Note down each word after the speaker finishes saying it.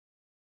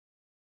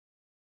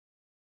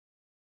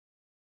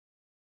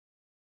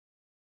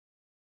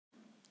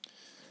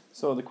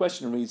So the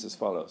question reads as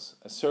follows.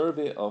 A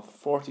survey of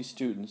 40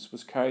 students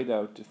was carried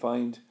out to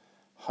find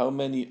how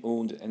many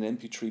owned an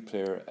MP3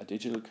 player, a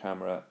digital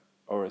camera,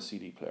 or a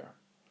CD player.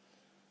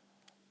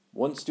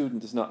 One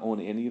student does not own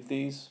any of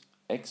these.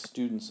 X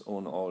students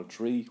own all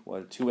three,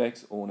 while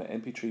 2X own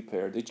an MP3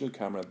 player, digital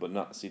camera, but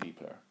not a CD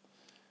player.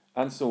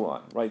 And so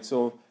on. Right,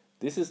 so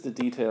this is the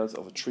details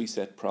of a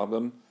three-set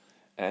problem.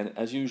 And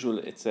as usual,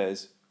 it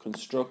says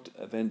construct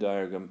a Venn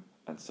diagram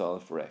and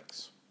solve for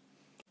X.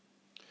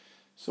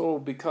 So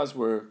because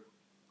we're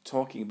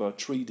talking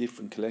about three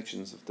different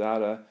collections of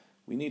data,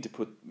 we need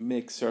to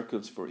make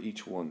circles for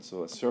each one.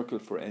 So a circle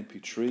for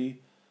MP3,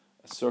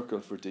 a circle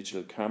for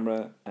digital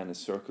camera, and a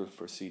circle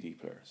for CD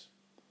players.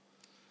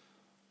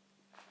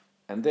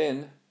 And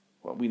then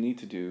what we need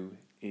to do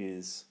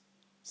is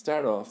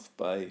start off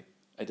by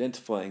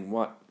identifying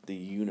what the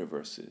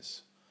universe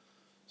is.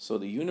 So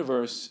the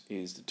universe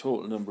is the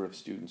total number of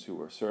students who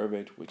were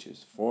surveyed, which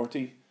is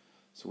 40.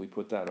 So we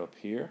put that up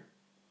here.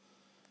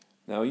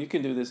 Now you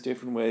can do this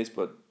different ways,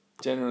 but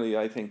generally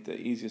I think the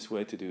easiest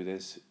way to do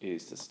this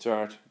is to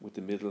start with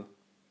the middle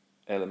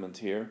element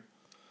here.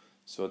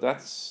 So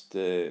that's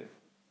the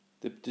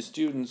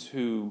students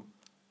who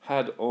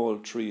had all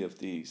three of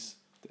these,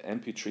 the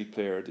MP3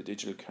 player, the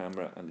digital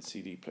camera, and the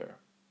CD player.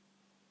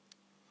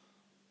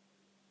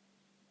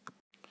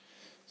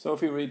 So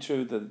if you read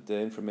through the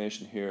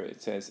information here,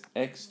 it says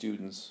X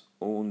students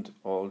owned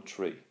all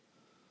three.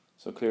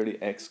 So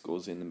clearly X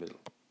goes in the middle.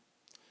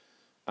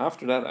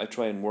 After that, I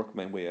try and work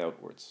my way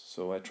outwards.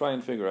 So I try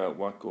and figure out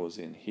what goes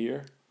in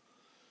here.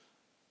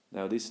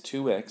 Now this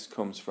 2X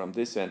comes from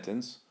this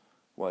sentence,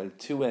 while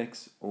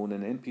 2X own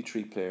an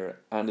MP3 player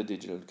and a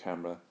digital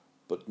camera,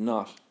 but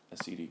not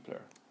a CD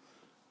player.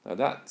 Now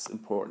that's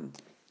important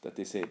that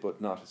they say,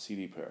 but not a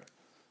CD player.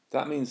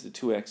 That means the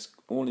 2X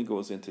only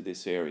goes into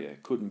this area.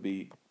 It couldn't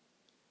be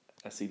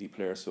a CD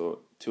player, so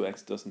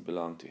 2X doesn't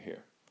belong to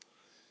here.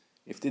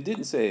 If they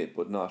didn't say,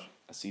 but not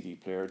a CD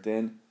player,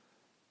 then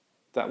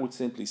that would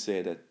simply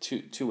say that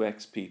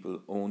 2X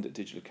people owned a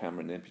digital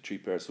camera and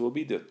MP3 player. So it will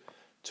be the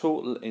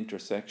total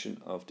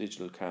intersection of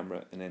digital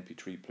camera and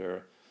MP3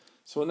 player.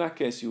 So in that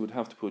case, you would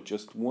have to put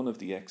just one of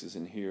the X's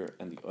in here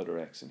and the other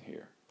X in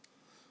here.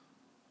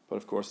 But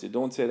of course, they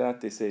don't say that.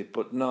 They say,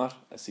 but not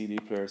a CD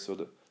player. So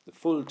the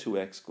full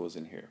 2X goes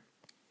in here.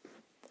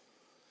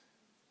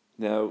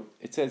 Now,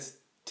 it says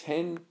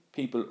 10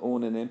 people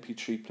own an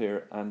MP3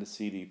 player and a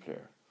CD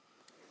player.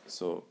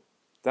 So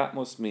that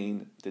must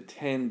mean the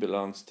 10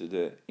 belongs to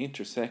the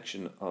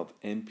intersection of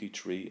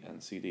MP3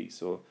 and CD.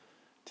 So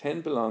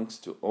 10 belongs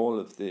to all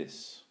of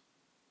this.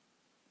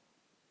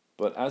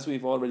 But as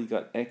we've already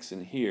got X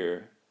in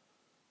here,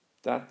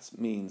 that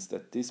means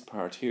that this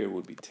part here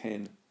would be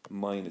 10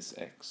 minus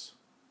X.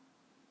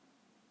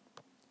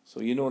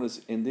 So you notice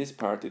in this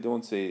part they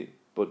don't say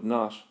but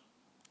not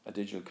a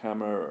digital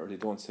camera, or they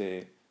don't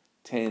say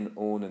 10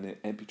 own an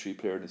MP3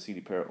 player and a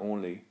CD player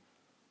only.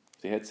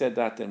 If they had said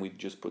that, then we'd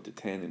just put the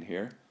 10 in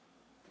here.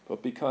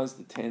 But because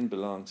the 10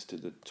 belongs to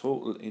the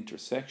total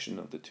intersection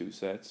of the two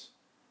sets,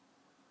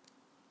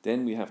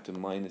 then we have to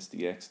minus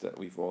the X that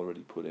we've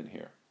already put in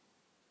here.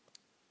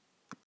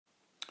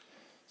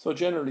 So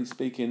generally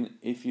speaking,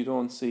 if you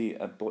don't see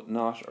a but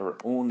not or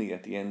only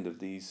at the end of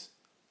these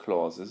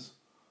clauses,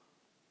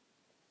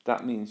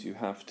 that means you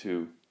have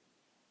to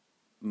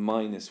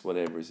minus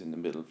whatever is in the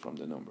middle from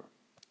the number.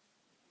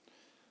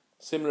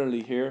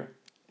 Similarly here,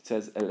 it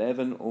says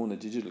 11 own a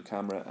digital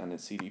camera and a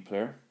CD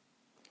player.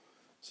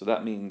 So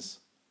that means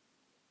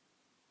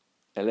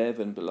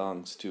 11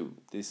 belongs to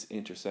this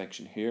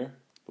intersection here,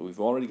 but we've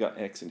already got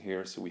X in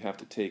here, so we have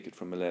to take it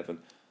from 11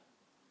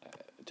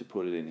 to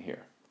put it in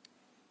here.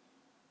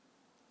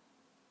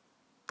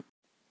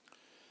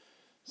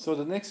 So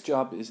the next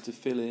job is to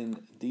fill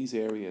in these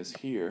areas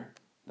here.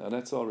 Now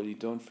that's already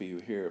done for you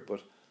here,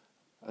 but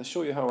I'll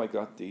show you how I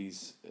got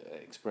these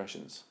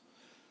expressions.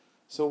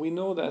 So we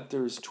know that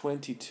there's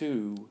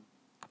 22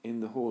 in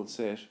the whole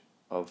set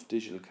of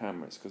digital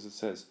cameras, because it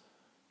says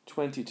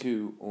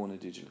 22 own a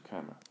digital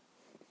camera.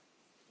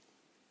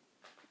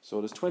 So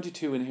there's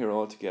 22 in here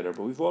altogether,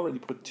 but we've already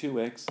put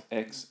 2X,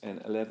 X,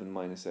 and 11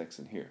 minus X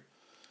in here.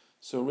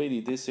 So really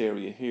this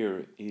area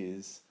here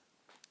is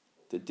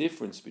the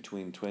difference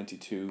between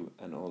 22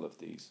 and all of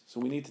these. So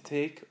we need to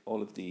take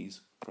all of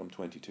these from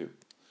 22.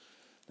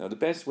 Now the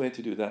best way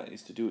to do that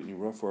is to do it in your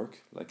rough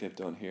work, like I've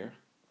done here.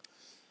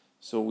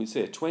 So we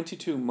say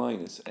 22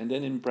 minus, and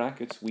then in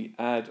brackets we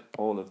add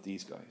all of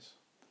these guys.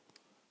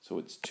 So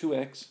it's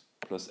 2X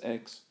plus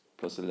X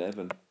plus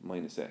 11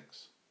 minus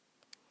X.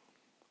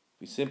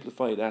 We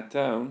simplify that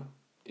down,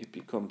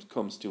 it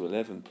comes to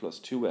 11 plus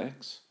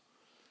 2X,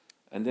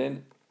 and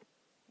then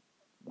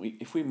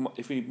if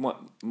we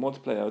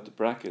multiply out the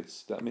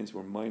brackets, that means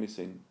we're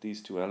minusing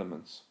these two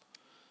elements.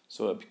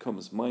 So it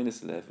becomes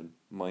minus 11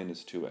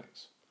 minus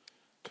 2X.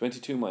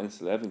 22 minus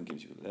 11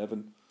 gives you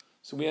 11.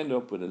 So we end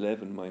up with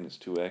 11 minus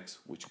 2X,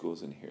 which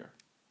goes in here.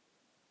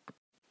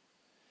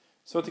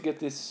 So to get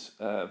this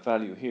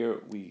value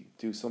here, we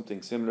do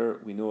something similar.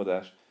 We know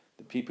that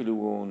the people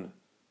who own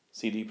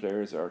CD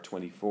players are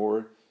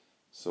 24.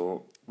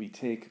 So we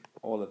take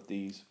all of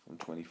these from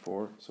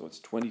 24, so it's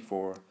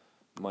 24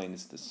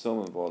 minus the sum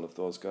of all of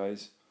those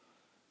guys.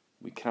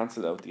 We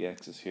cancel out the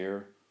x's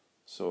here,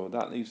 so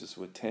that leaves us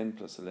with 10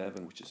 plus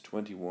 11, which is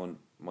 21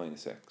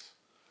 minus x.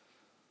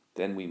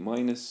 Then we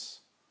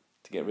minus,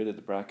 to get rid of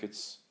the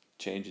brackets,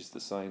 changes the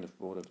sign of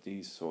both of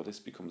these, so this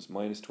becomes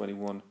minus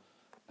 21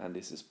 and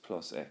this is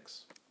plus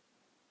x.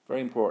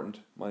 Very important,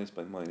 minus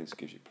by minus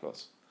gives you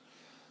plus.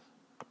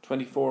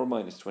 24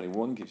 minus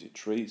 21 gives you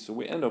 3, so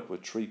we end up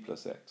with 3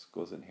 plus x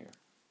goes in here.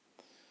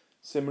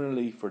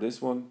 Similarly for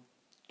this one,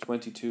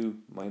 22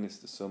 minus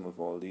the sum of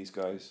all these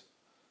guys,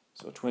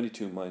 so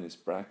 22 minus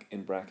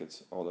in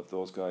brackets all of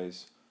those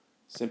guys,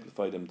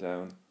 simplify them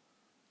down,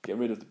 get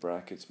rid of the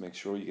brackets, make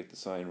sure you get the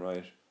sign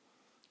right.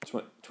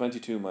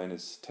 22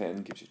 minus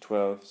 10 gives you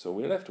 12, so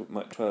we're left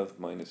with 12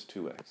 minus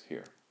 2x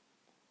here.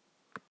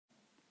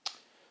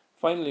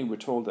 Finally, we're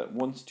told that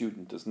one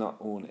student does not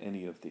own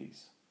any of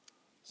these,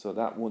 so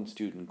that one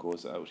student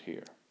goes out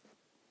here.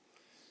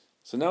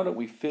 So now that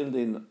we've filled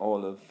in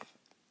all of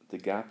the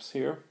gaps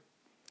here,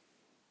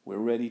 we're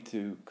ready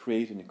to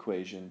create an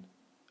equation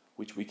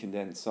which we can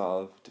then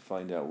solve to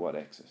find out what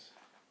x is.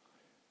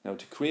 Now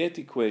to create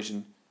the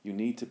equation, you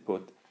need to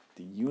put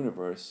the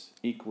universe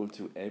equal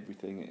to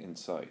everything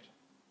inside.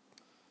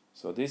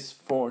 So this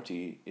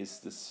 40 is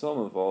the sum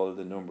of all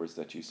the numbers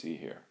that you see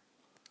here,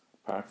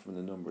 apart from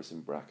the numbers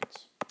in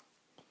brackets.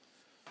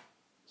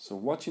 So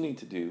what you need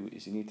to do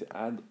is you need to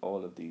add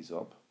all of these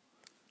up.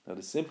 Now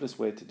the simplest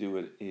way to do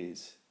it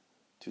is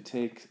to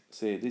take,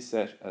 say, this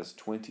set as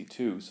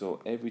 22,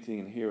 so everything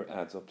in here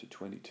adds up to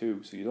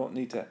 22, so you don't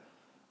need to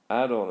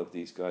add all of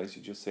these guys,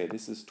 you just say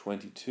this is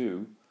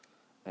 22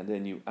 and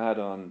then you add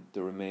on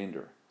the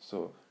remainder.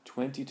 So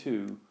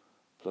 22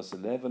 plus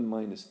 11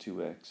 minus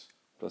 2x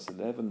plus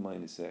 11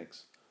 minus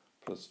x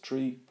plus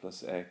 3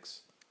 plus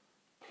x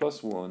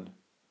plus 1,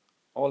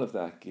 all of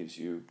that gives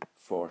you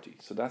 40.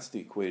 So that's the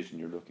equation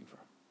you're looking for.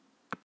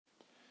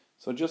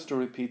 So just to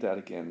repeat that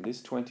again,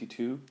 this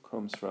 22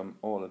 comes from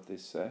all of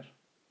this set,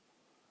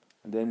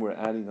 and then we're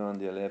adding on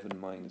the 11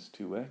 minus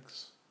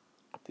 2x,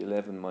 the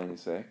 11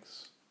 minus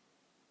x,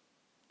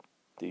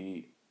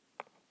 the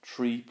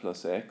 3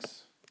 plus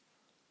x,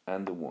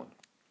 and the 1.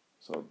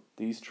 So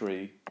these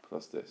 3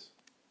 plus this,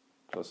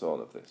 plus all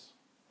of this.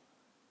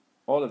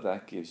 All of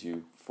that gives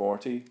you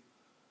 40.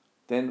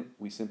 Then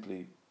we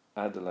simply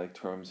add the like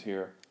terms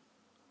here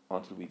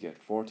until we get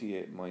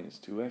 48 minus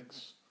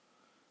 2x.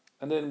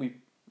 And then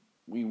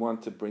we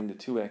want to bring the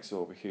 2x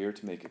over here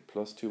to make it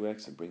plus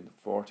 2x and bring the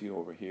 40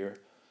 over here.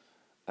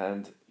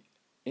 And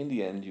in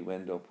the end you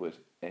end up with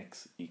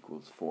x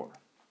equals 4.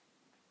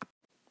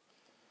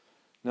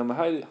 Now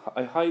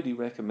I highly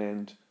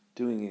recommend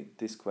doing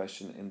this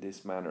question in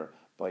this manner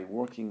by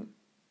working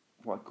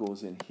what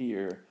goes in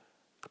here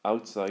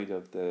outside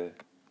of the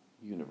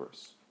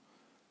universe.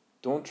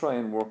 Don't try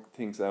and work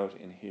things out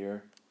in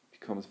here. It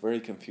becomes very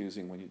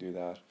confusing when you do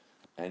that,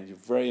 and you're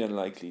very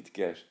unlikely to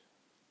get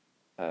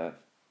a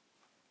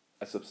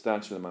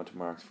substantial amount of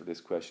marks for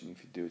this question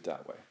if you do it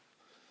that way.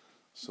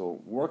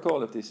 So work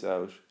all of this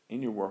out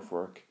in your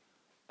workbook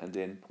and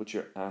then put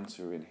your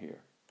answer in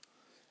here.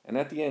 And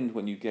at the end,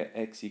 when you get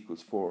x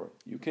equals 4,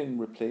 you can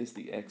replace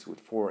the x with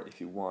 4 if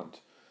you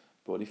want.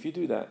 But if you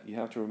do that, you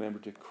have to remember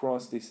to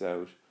cross this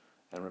out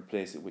and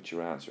replace it with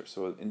your answer.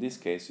 So in this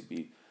case, it would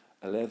be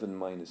 11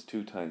 minus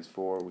 2 times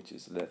 4, which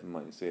is 11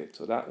 minus 8.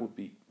 So that would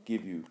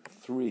give you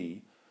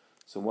 3.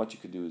 So what you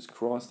could do is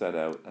cross that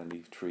out and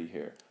leave 3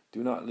 here.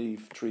 Do not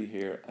leave 3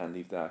 here and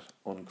leave that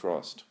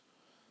uncrossed,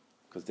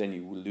 because then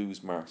you will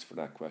lose marks for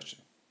that question.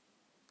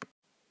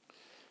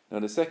 Now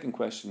the second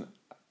question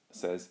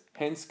says,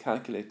 hence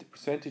calculate the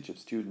percentage of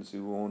students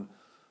who own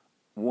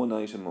one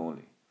item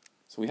only.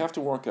 So we have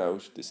to work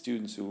out the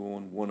students who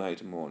own one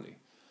item only.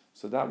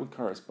 So that would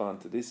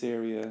correspond to this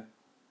area,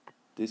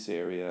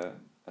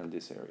 and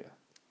this area.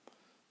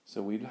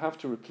 So we'd have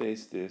to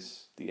replace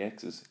the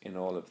x's in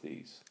all of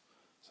these.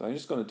 So I'm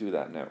just going to do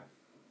that now.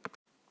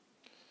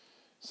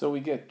 So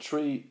we get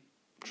three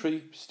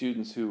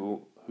students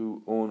who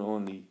own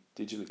only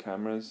digital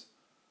cameras,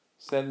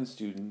 7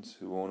 students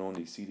who own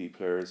only CD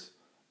players,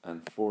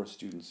 and 4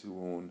 students who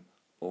own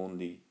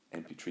only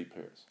MP3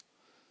 players.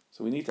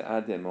 So we need to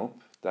add them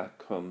up. That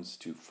comes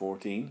to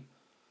 14.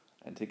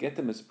 And to get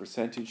them as a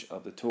percentage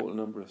of the total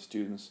number of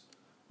students,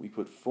 we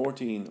put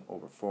 14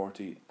 over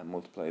 40 and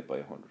multiply it by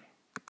 100.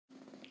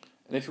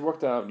 And if you work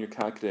that out in your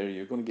calculator,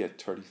 you're going to get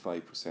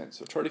 35%.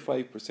 So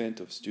 35%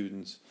 of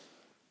students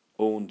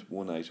owned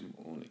one item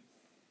only.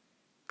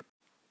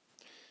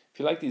 If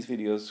you like these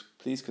videos,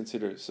 please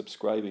consider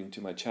subscribing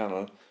to my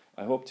channel.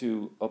 I hope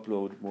to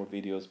upload more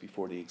videos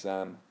before the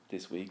exam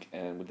this week,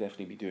 and we'll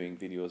definitely be doing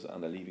videos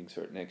on the Leaving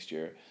Cert next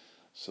year.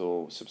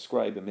 So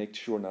subscribe and make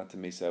sure not to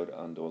miss out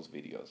on those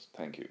videos.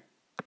 Thank you.